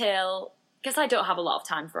up until... Because I don't have a lot of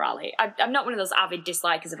time for Ali. I'm not one of those avid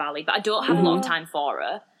dislikers of Ali, but I don't have a lot of time for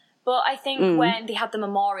her. But I think when they had the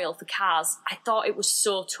memorial for Kaz, I thought it was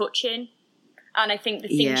so touching. And I think the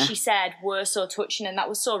things she said were so touching, and that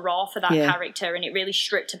was so raw for that character, and it really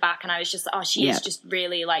stripped her back, and I was just like, oh, she is just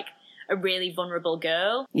really, a really vulnerable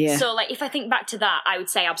girl. Yeah. So, if I think back to that, I would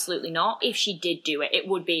say absolutely not. If she did do it, it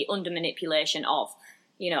would be under manipulation of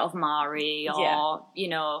Mari or,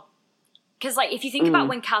 Because, if you think about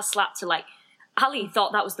when Kaz slapped her, Ali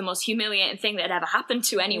thought that was the most humiliating thing that had ever happened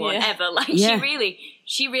to anyone ever.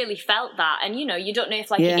 She really felt that. And, you don't know if,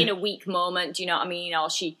 in a weak moment, do you know what I mean? Or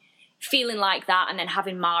she feeling like that and then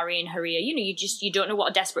having Mari in her ear. You don't know what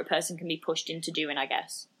a desperate person can be pushed into doing, I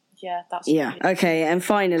guess. Yeah, that's... Yeah, really... Okay, and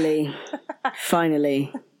finally,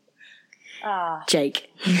 Jake.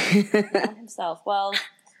 Himself. Well...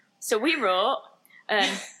 So we wrote,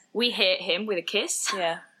 we hate him with a kiss.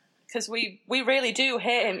 Yeah. because we really do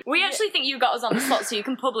hate him. We actually think you got us on the slot so you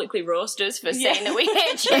can publicly roast us for saying that we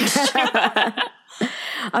hate Jake.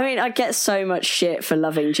 I mean, I get so much shit for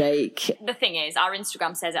loving Jake. The thing is, our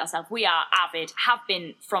Instagram says it ourselves. We are avid, have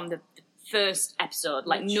been from the first episode,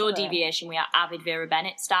 like no deviation. We are avid Vera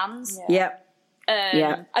Bennett stans. Yep.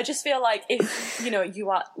 I just feel like if, you know,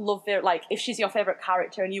 you love Vera, like if she's your favourite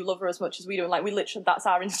character and you love her as much as we do, like we literally, that's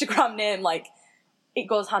our Instagram name, like it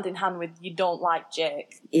goes hand in hand with you don't like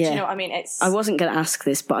Jake. Yeah. Do you know what I mean? I wasn't going to ask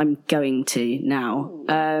this, but I'm going to now.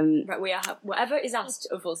 Right, we are, whatever is asked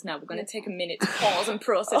of us now, we're going to take a minute to pause and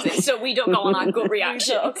process it so we don't go on our gut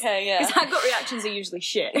reactions. Okay, yeah. Because our gut reactions are usually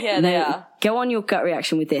shit. Yeah, they are. Go on your gut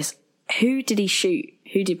reaction with this. Who did he shoot?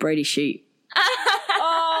 Who did Brody shoot?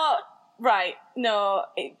 Oh, right. No,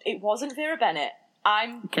 it wasn't Vera Bennett.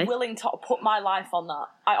 I'm willing to put my life on that.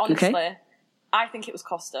 I honestly, I think it was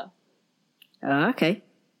Costa. Okay.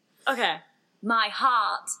 Okay. My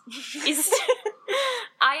heart is...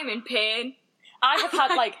 I am in pain. I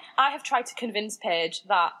have tried to convince Paige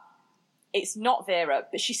that it's not Vera,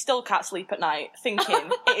 but she still can't sleep at night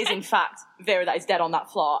thinking it is in fact Vera that is dead on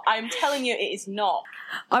that floor. I am telling you it is not.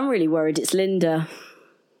 I'm really worried it's Linda.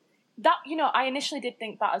 That, you know, I initially did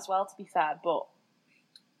think that as well, to be fair, but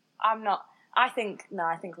I'm not. I think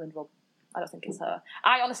Linda will... I don't think it's her.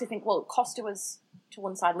 I honestly think, well, Costa was to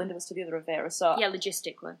one side, Linda was to the other of Vera, so... Yeah,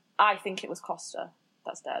 logistically. I think it was Costa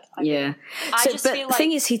that's dead. But the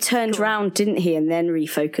thing is, he turned round, didn't he, and then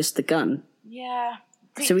refocused the gun. Yeah.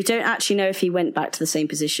 So we don't actually know if he went back to the same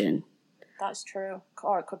position. That's true.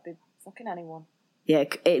 Or it could be fucking anyone. Yeah,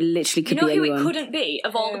 it literally could be anyone. You know who it couldn't be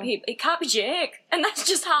of all the people? It can't be Jake. And that's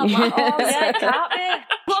just how life it can't be.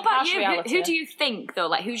 What about you? Who do you think, though?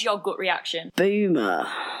 Like, who's your gut reaction? Boomer.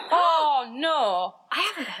 Oh, no. I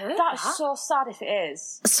haven't heard That's so sad if it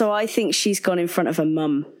is. So I think she's gone in front of her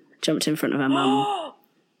mum. Jumped in front of her mum.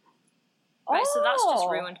 Right, so that's just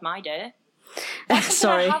ruined my day.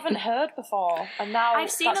 Sorry. I haven't heard before, and now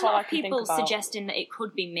I've seen a lot of people suggesting that it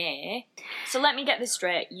could be May. So let me get this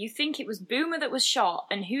straight. You think it was Boomer that was shot,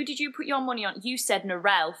 and who did you put your money on? You said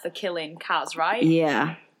Narelle for killing Kaz, right?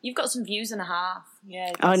 Yeah. You've got some views and a half.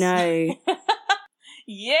 Yeah. I know.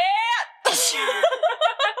 Yeah.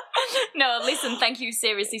 No, listen. Thank you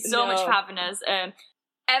seriously so much for having us.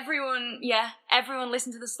 Everyone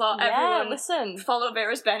listen to the slot. Yeah, everyone listen. Follow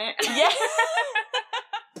Vera Bennett. Yes.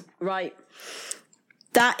 Right.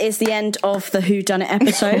 That is the end of the Whodunit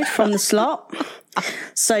episode from the slot.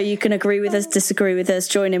 So you can agree with us, disagree with us,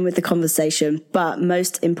 join in with the conversation, but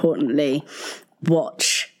most importantly,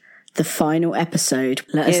 watch the final episode.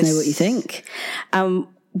 Let us know what you think.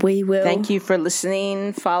 We will... Thank you for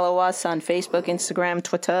listening. Follow us on Facebook, Instagram,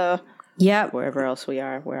 Twitter. Yeah. Wherever else we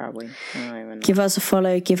are. Where are we? I don't even know. Give us a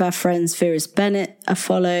follow. Give our friends Vera Bennett a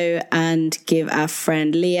follow. And give our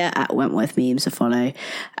friend Leah at Wentworth Memes a follow.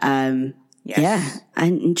 Yes. Yeah.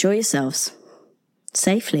 And enjoy yourselves.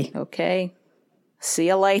 Safely. Okay. See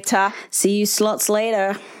you later. See you slots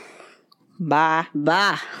later. Bye.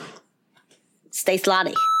 Bye. Stay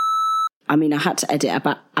slotty. I mean, I had to edit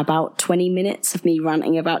about 20 minutes of me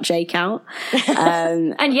ranting about Jake out.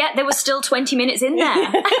 And yet there was still 20 minutes in there.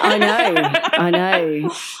 I know.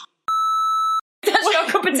 That's your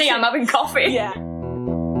cup of tea. I'm having coffee. Yeah.